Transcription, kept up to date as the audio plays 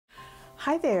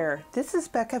Hi there, this is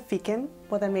Becca Feeken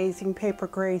with Amazing Paper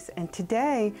Grace, and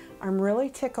today I'm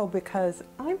really tickled because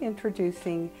I'm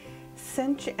introducing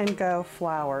Cinch and Go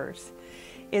Flowers.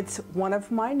 It's one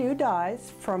of my new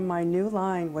dies from my new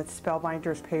line with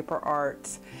Spellbinders Paper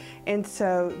Arts, and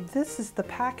so this is the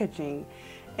packaging.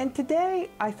 And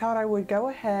today I thought I would go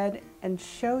ahead and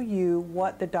show you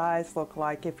what the dies look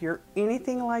like. If you're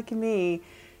anything like me,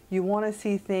 you want to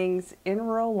see things in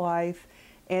real life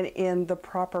and in the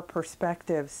proper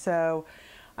perspective. So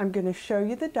I'm going to show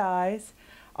you the dies.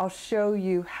 I'll show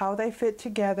you how they fit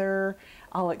together.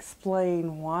 I'll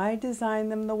explain why I designed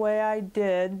them the way I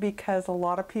did, because a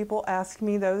lot of people ask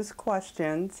me those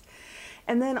questions.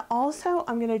 And then also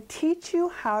I'm going to teach you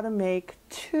how to make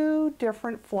 2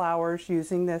 different flowers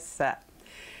using this set.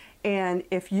 And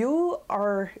if you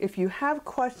have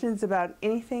questions about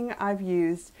anything I've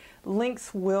used,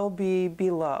 links will be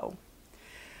below.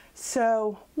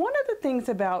 So one of the things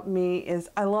about me is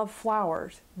I love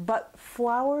flowers, but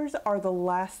flowers are the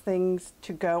last things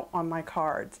to go on my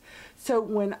cards. So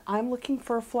when I'm looking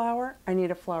for a flower, I need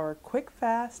a flower quick,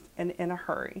 fast, and in a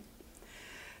hurry.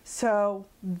 So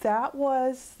that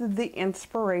was the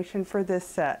inspiration for this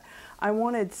set. I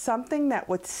wanted something that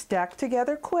would stack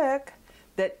together quick,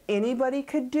 that anybody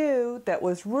could do, that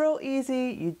was real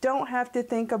easy. You don't have to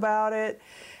think about it.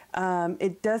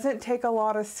 It doesn't take a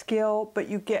lot of skill, but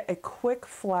you get a quick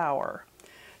flower.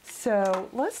 So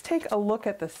let's take a look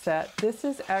at the set. This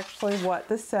is actually what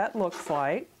the set looks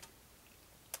like.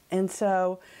 And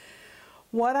so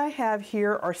what I have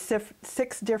here are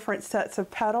 6 different sets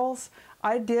of petals.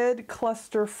 I did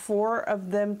cluster 4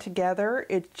 of them together.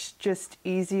 It's just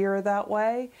easier that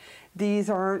way. These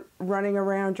aren't running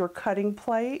around your cutting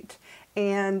plate.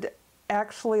 And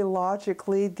actually,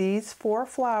 logically, these 4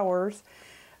 flowers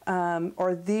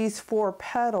or these 4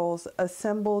 petals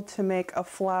assembled to make a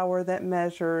flower that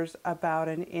measures about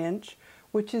 1 inch,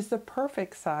 which is the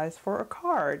perfect size for a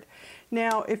card.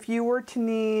 Now, if you were to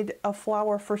need a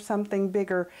flower for something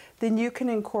bigger, then you can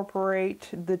incorporate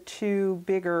the 2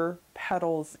 bigger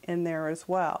petals in there as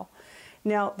well.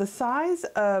 Now, the size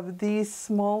of these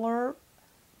smaller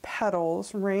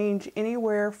petals range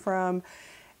anywhere from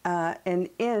 1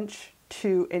 inch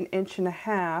to 1.5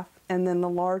 inches, and then the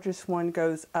largest one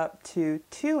goes up to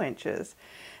 2 inches.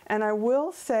 And I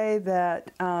will say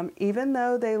that even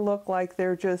though they look like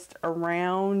they're just a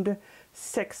round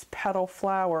 6-petal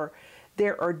flower,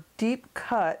 there are deep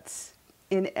cuts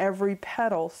in every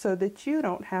petal so that you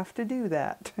don't have to do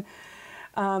that.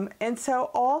 And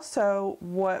so also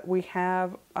what we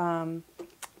have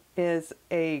is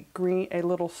a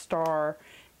little star,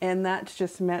 and that's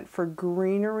just meant for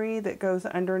greenery that goes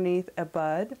underneath a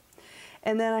bud.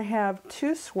 And then I have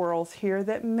 2 swirls here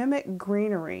that mimic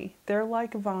greenery. They're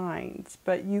like vines,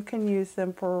 but you can use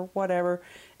them for whatever,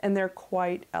 and they're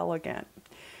quite elegant.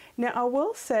 Now I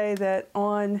will say that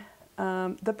on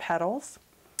the petals,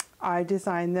 I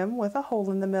designed them with a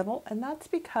hole in the middle, and that's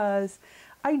because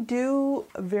I do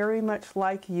very much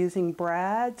like using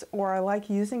brads, or I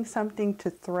like using something to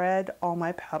thread all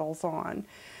my petals on.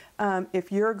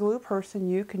 If you're a glue person,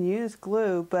 you can use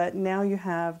glue, but now you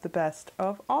have the best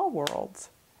of all worlds.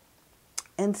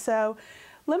 And so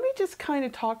let me just kind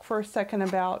of talk for a second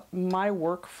about my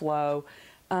workflow.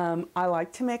 I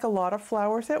like to make a lot of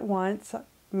flowers at once,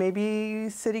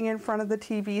 maybe sitting in front of the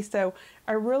TV, so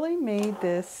I really made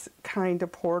this kind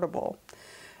of portable.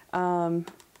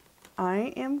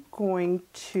 I am going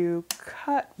to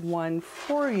cut one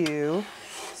for you.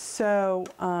 So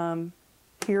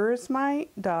here is my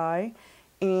die,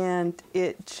 and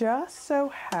it just so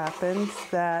happens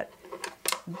that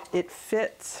it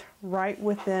fits right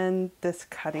within this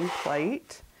cutting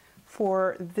plate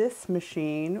for this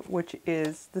machine, which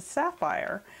is the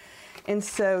Sapphire. And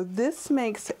so this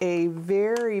makes a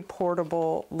very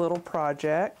portable little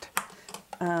project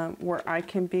where I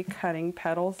can be cutting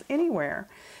petals anywhere.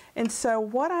 And so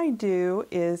what I do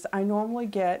is I normally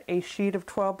get a sheet of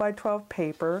 12 by 12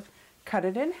 paper, cut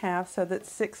it in half so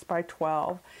that's 6 by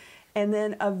 12, and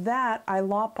then of that I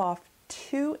lop off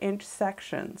 2-inch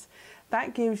sections.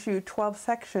 That gives you 12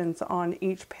 sections on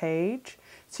each page,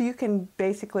 so you can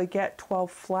basically get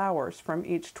 12 flowers from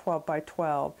each 12 by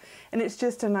 12, and it's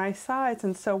just a nice size.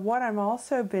 And so what I've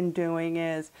also been doing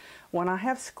is, when I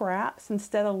have scraps,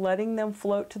 instead of letting them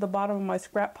float to the bottom of my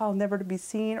scrap pile never to be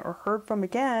seen or heard from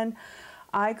again,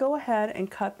 I go ahead and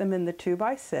cut them in the 2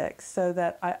 by 6 so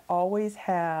that I always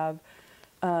have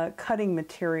cutting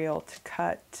material to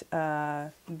cut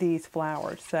these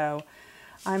flowers. So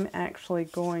I'm actually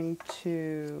going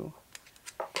to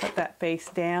put that face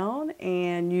down,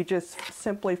 and you just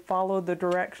simply follow the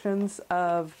directions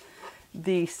of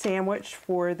the sandwich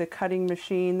for the cutting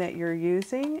machine that you're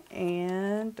using,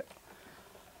 and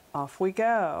off we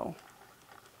go.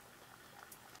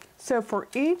 So for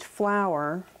each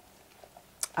flower,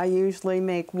 I usually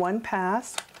make one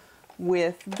pass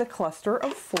with the cluster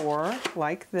of 4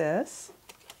 like this.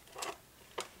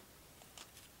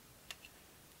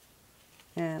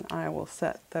 And I will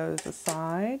set those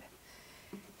aside.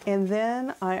 And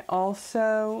then I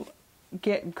also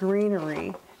get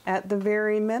greenery. At the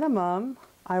very minimum,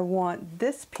 I want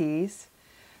this piece,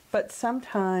 but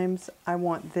sometimes I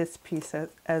want this piece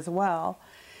as well.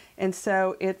 And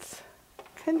so it's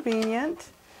convenient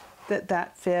that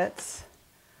that fits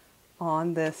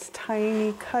on this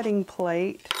tiny cutting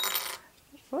plate.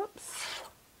 Whoops.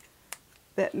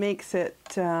 That makes it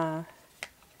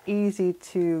easy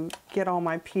to get all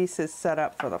my pieces set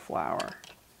up for the flower.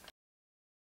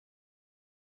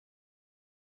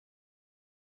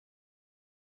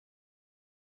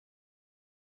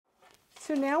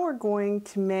 So now we're going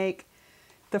to make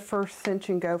the first Cinch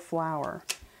and Go flower.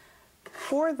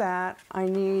 For that, I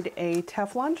need a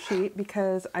Teflon sheet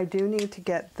because I do need to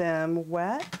get them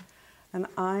wet. And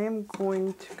I am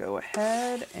going to go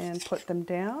ahead and put them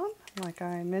down. Like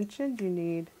I mentioned, you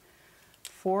need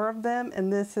 4 of them,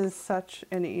 and this is such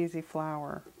an easy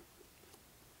flower.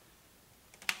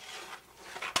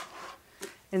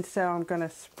 And so I'm going to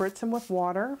spritz them with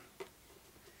water.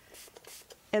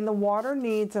 And the water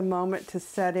needs a moment to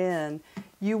set in.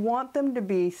 You want them to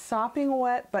be sopping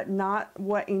wet, but not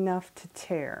wet enough to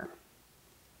tear.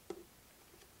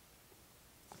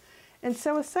 And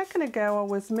so a second ago I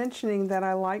was mentioning that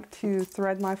I like to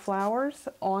thread my flowers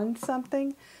on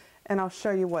something, and I'll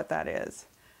show you what that is.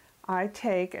 I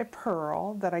take a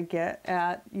pearl that I get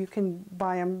at, you can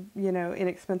buy them, you know,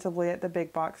 inexpensively at the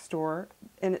big box store,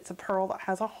 and it's a pearl that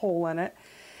has a hole in it.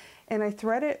 And I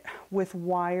thread it with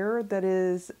wire that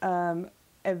is a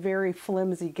very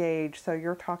flimsy gauge, so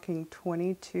you're talking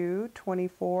 22,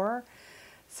 24,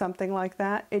 something like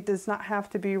that. It does not have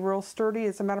to be real sturdy.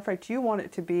 As a matter of fact, you want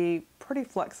it to be pretty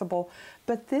flexible,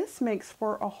 but this makes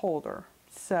for a holder.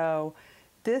 So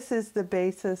this is the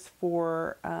basis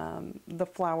for the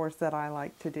flowers that I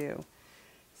like to do.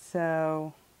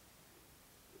 So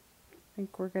I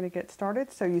think we're going to get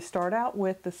started. So you start out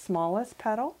with the smallest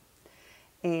petal,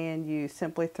 and you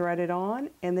simply thread it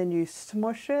on, and then you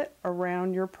smush it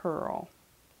around your pearl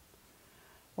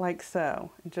like so,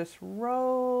 and just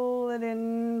roll it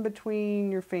in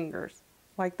between your fingers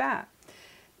like that.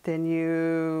 Then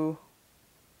you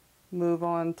move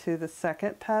on to the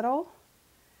second petal,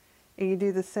 and you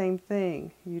do the same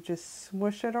thing. You just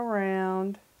smush it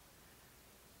around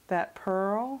that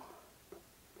pearl,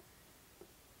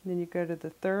 and then you go to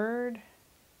the third,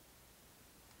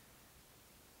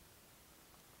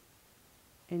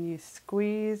 and you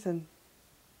squeeze and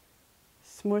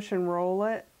smush and roll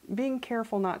it, being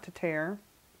careful not to tear.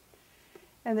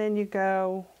 And then you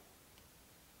go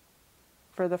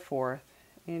for the fourth,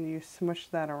 and you smush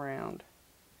that around.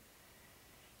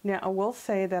 Now I will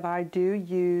say that I do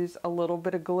use a little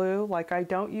bit of glue. Like I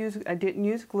didn't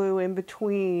use glue in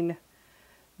between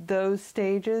those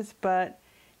stages, but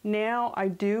now I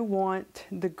do want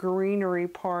the greenery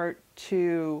part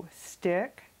to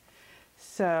stick.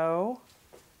 So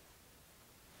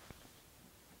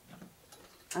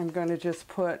I'm going to just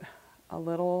put a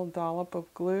little dollop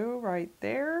of glue right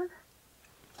there,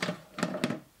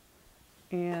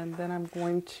 and then I'm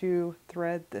going to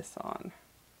thread this on.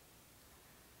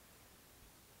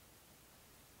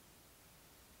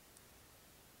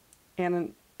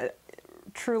 And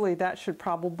truly that should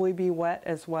probably be wet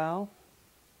as well.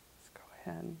 Let's go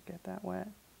ahead and get that wet.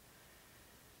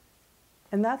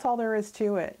 And that's all there is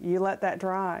to it. You let that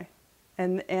dry.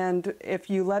 And if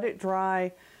you let it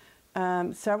dry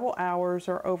several hours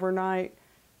or overnight,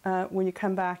 when you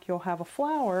come back you'll have a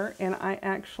flower. And I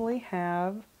actually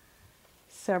have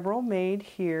several made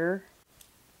here.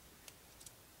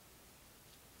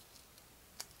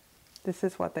 This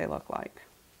is what they look like.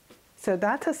 So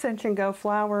that's a Cinch and Go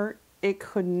flower. It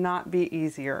could not be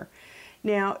easier.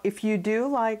 Now if you do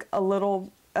like a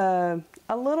little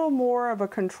more of a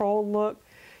controlled look,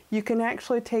 you can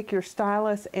actually take your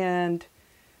stylus and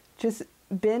just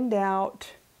bend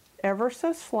out ever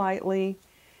so slightly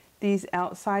these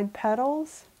outside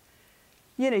petals.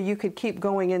 You know, you could keep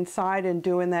going inside and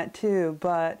doing that too,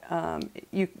 but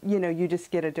you know, you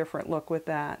just get a different look with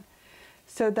that.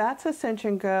 So that's a Cinch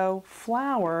and Go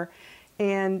flower,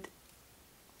 and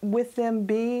with them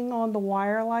being on the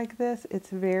wire like this,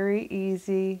 it's very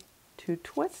easy to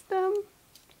twist them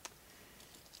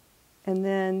and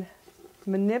then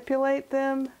manipulate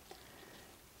them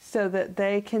so that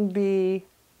they can be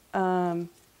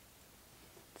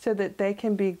so that they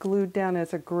can be glued down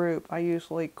as a group. I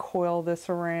usually coil this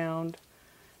around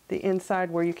the inside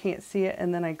where you can't see it,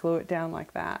 and then I glue it down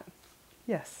like that.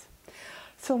 Yes.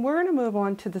 So we're going to move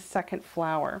on to the second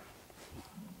flower.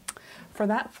 For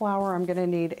that flower, I'm going to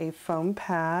need a foam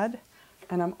pad,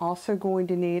 and I'm also going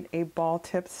to need a ball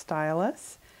tip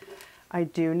stylus. I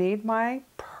do need my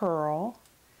pearl,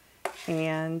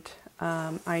 and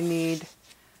I need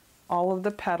all of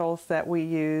the petals that we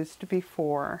used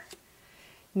before.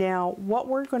 Now, what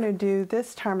we're going to do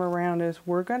this time around is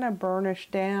we're going to burnish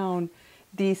down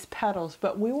these petals,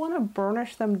 but we want to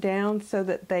burnish them down so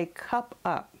that they cup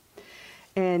up.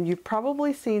 And you've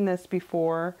probably seen this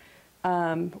before.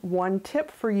 One tip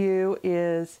for you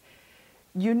is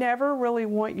you never really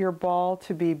want your ball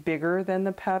to be bigger than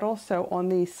the petal. So on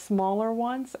these smaller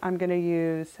ones, I'm going to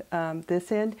use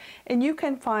this end. And you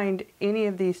can find any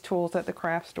of these tools at the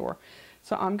craft store.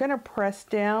 So I'm going to press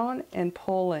down and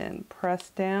pull in. Press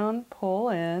down, pull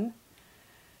in.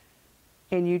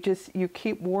 And you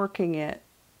keep working it.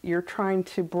 You're trying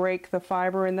to break the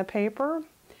fiber in the paper.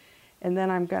 And then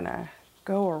I'm going to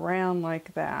go around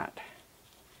like that.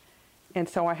 And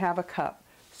so I have a cup.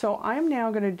 So I'm now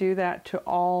going to do that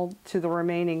to the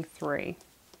remaining 3.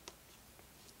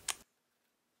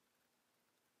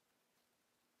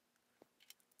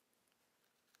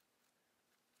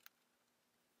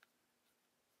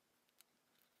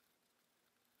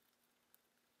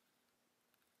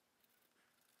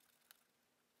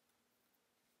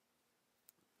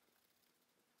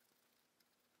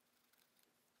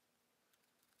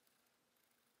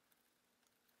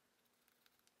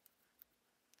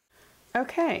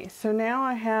 Okay, so now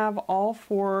I have all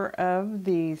 4 of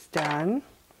these done,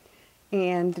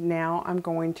 and now I'm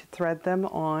going to thread them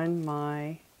on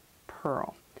my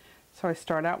pearl. So I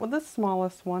start out with the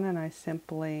smallest one and I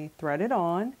simply thread it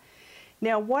on.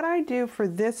 Now what I do for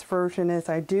this version is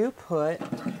I do put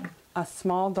a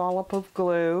small dollop of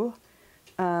glue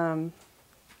in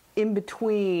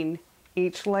between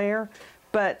each layer,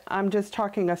 but I'm just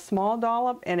talking a small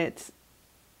dollop, and it's,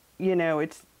 you know,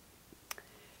 it's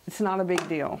not a big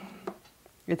deal.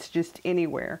 It's just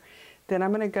anywhere. Then I'm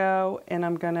going to go and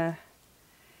I'm going to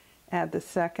add the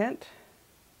second.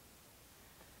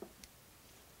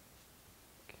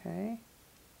 Okay.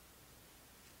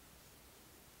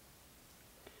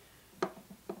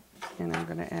 And I'm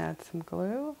going to add some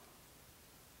glue.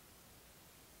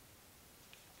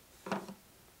 And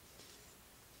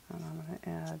I'm going to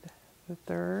add the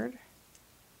third.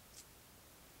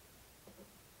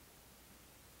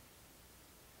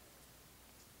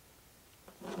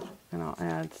 And I'll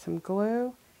add some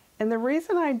glue. And the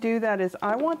reason I do that is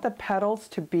I want the petals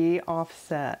to be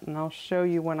offset. And I'll show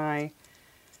you when I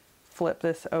flip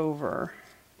this over.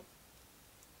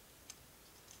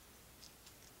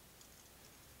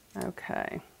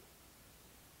 Okay.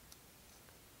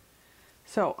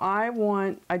 So I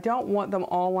don't want them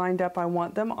all lined up. I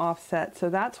want them offset. So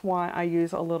that's why I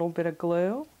use a little bit of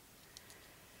glue.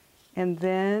 And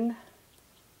then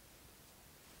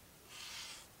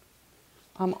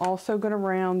I'm also going to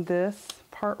round this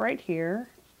part right here.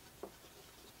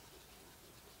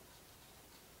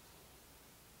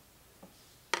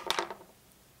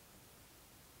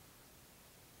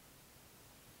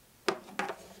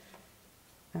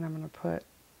 And I'm going to put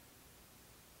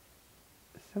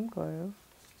some glue.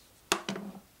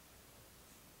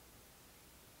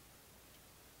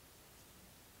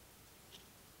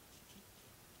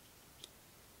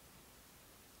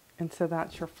 And so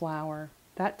that's your flower.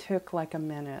 That took like a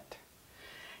minute.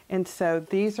 And so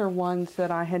these are ones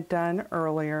that I had done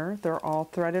earlier. They're all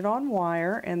threaded on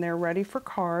wire and they're ready for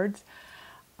cards.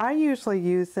 I usually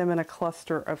use them in a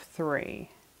cluster of 3.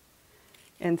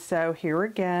 And so here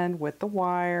again with the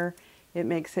wire, it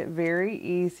makes it very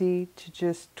easy to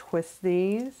just twist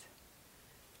these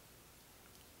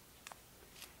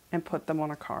and put them on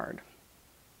a card.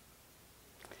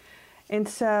 And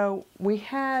so we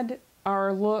had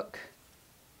our look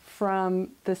from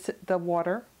the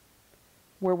water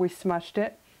where we smushed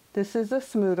it. This is a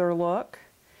smoother look.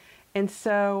 And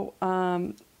so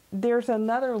there's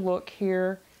another look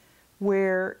here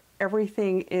where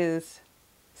everything is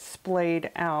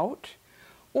splayed out,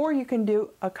 or you can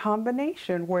do a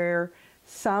combination where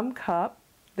some cup,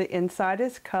 the inside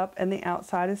is cup and the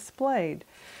outside is splayed.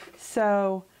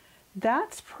 So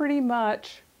that's pretty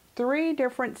much 3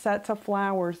 different sets of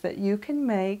flowers that you can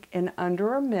make in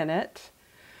under a minute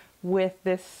with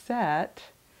this set.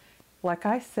 Like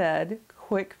I said,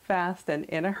 quick, fast, and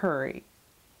in a hurry.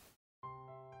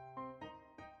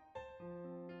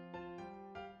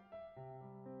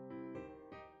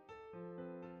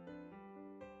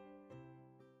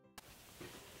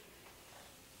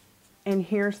 And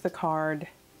here's the card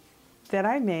that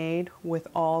I made with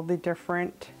all the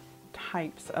different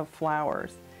types of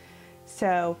flowers.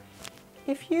 So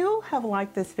if you have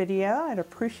liked this video, I'd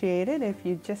appreciate it if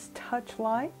you just touch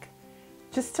like,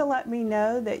 just to let me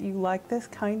know that you like this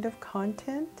kind of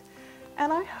content.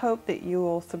 And I hope that you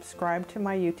will subscribe to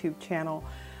my YouTube channel.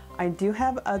 I do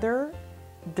have other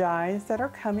dies that are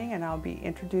coming, and I'll be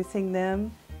introducing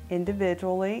them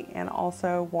individually and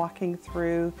also walking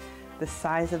through the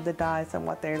size of the dies and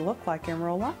what they look like in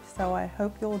real life. So I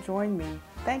hope you'll join me.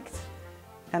 Thanks,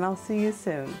 and I'll see you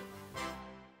soon.